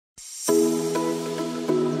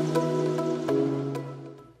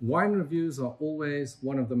Wine reviews are always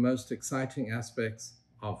one of the most exciting aspects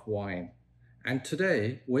of wine. And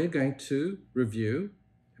today we're going to review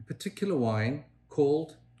a particular wine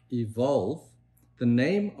called Evolve. The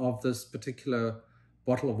name of this particular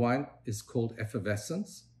bottle of wine is called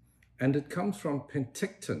Effervescence, and it comes from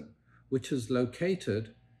Penticton, which is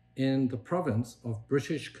located in the province of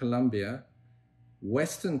British Columbia,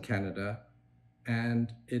 Western Canada,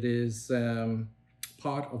 and it is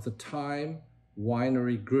part of the Time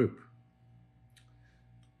Winery Group.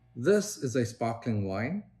 This is a sparkling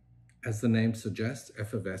wine, as the name suggests,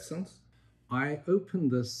 Effervescence. I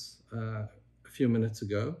opened this a few minutes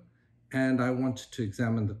ago and I wanted to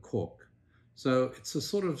examine the cork. So it's a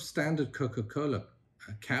sort of standard Coca-Cola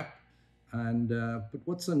cap, and but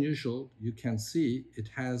what's unusual, you can see it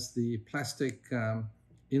has the plastic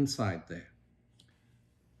inside there.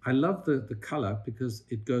 I love the color because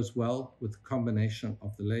it goes well with the combination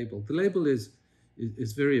of the label. The label is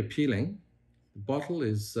very appealing. The bottle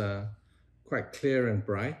is quite clear and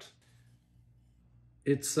bright.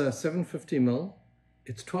 It's 750 ml.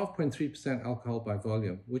 It's 12.3% alcohol by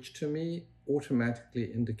volume, which to me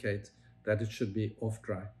automatically indicates that it should be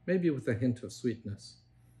off-dry, maybe with a hint of sweetness.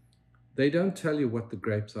 They don't tell you what the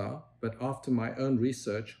grapes are, but after my own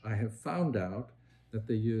research, I have found out that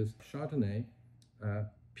they use Chardonnay,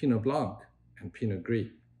 Pinot Blanc, and Pinot Gris.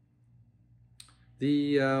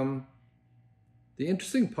 The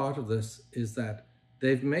interesting part of this is that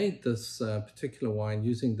they've made this particular wine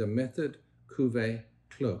using the method Cuvée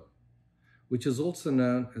Clos, which is also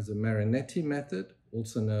known as the Marinetti method,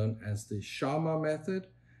 also known as the Sciarma method,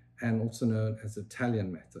 and also known as the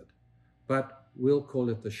Italian method. But we'll call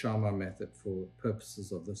it the Sciarma method for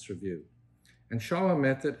purposes of this review. And Sciarma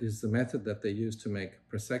method is the method that they use to make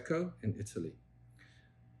Prosecco in Italy.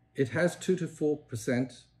 It has 2 to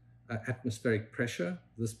 4% atmospheric pressure,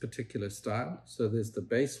 this particular style. So there's the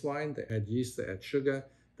base wine, they add yeast, they add sugar,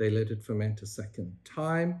 they let it ferment a second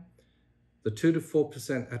time. The 2 to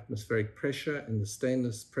 4% atmospheric pressure in the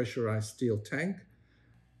stainless pressurized steel tank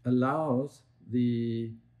allows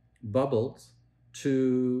the bubbles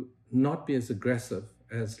to not be as aggressive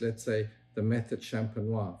as, let's say, the method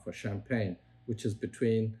Champenois for champagne, which is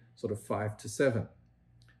between sort of 5 to 7.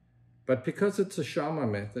 But because it's a Sciarma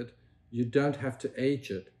method, you don't have to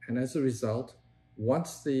age it. And as a result,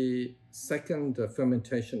 once the second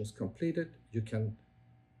fermentation is completed, you can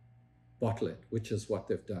bottle it, which is what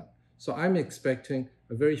they've done. So I'm expecting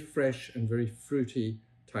a very fresh and very fruity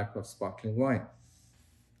type of sparkling wine.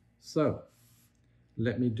 So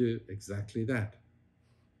let me do exactly that.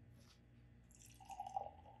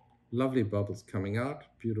 Lovely bubbles coming out,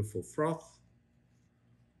 beautiful froth.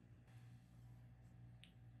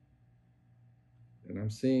 And I'm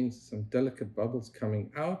seeing some delicate bubbles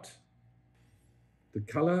coming out. The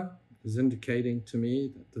color is indicating to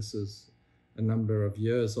me that this is a number of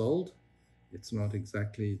years old. It's not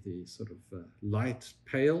exactly the sort of light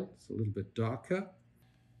pale, it's a little bit darker.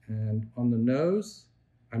 And on the nose,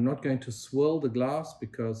 I'm not going to swirl the glass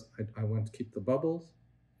because I want to keep the bubbles.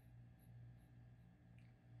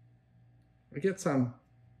 I get some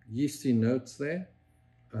yeasty notes there,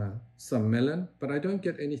 some melon, but I don't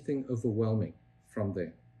get anything overwhelming from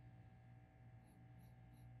there.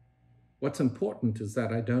 What's important is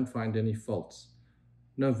that I don't find any faults.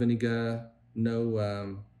 No vinegar,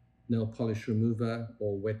 no nail polish remover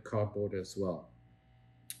or wet cardboard as well.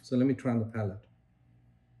 So let me try on the palate.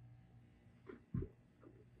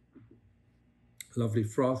 Lovely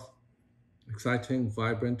froth, exciting,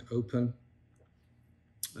 vibrant, open.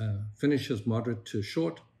 Finish is moderate to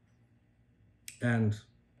short. And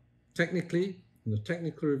technically, in the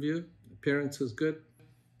technical review, appearance is good.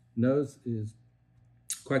 Nose is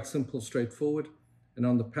quite simple, straightforward. And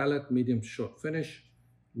on the palate, medium to short finish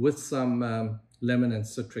with some lemon and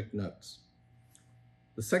citric notes.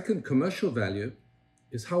 The second commercial value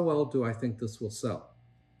is how well do I think this will sell?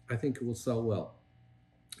 I think it will sell well.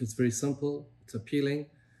 It's very simple, it's appealing.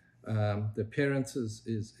 The appearance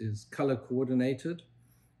is color coordinated.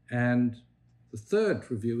 And the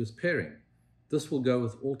third review is pairing. This will go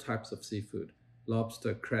with all types of seafood,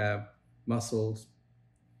 lobster, crab, mussels.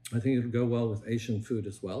 I think it'll go well with Asian food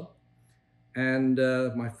as well. And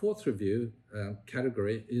my fourth review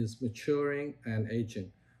category is maturing and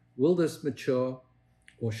aging. Will this mature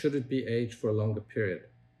or should it be aged for a longer period?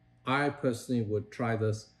 I personally would try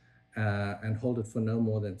this and hold it for no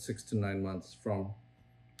more than 6 to 9 months from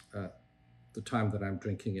the time that I'm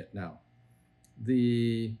drinking it now.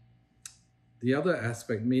 The other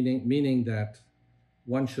aspect, meaning that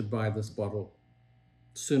one should buy this bottle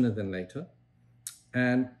sooner than later.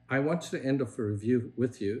 And I wanted to end off a review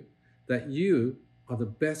with you that you are the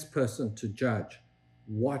best person to judge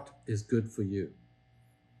what is good for you.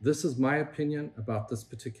 This is my opinion about this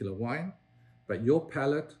particular wine, but your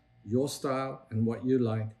palate, your style, and what you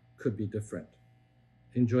like could be different.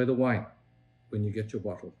 Enjoy the wine when you get your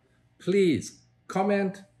bottle. Please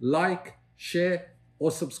comment, like, share,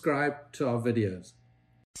 or subscribe to our videos.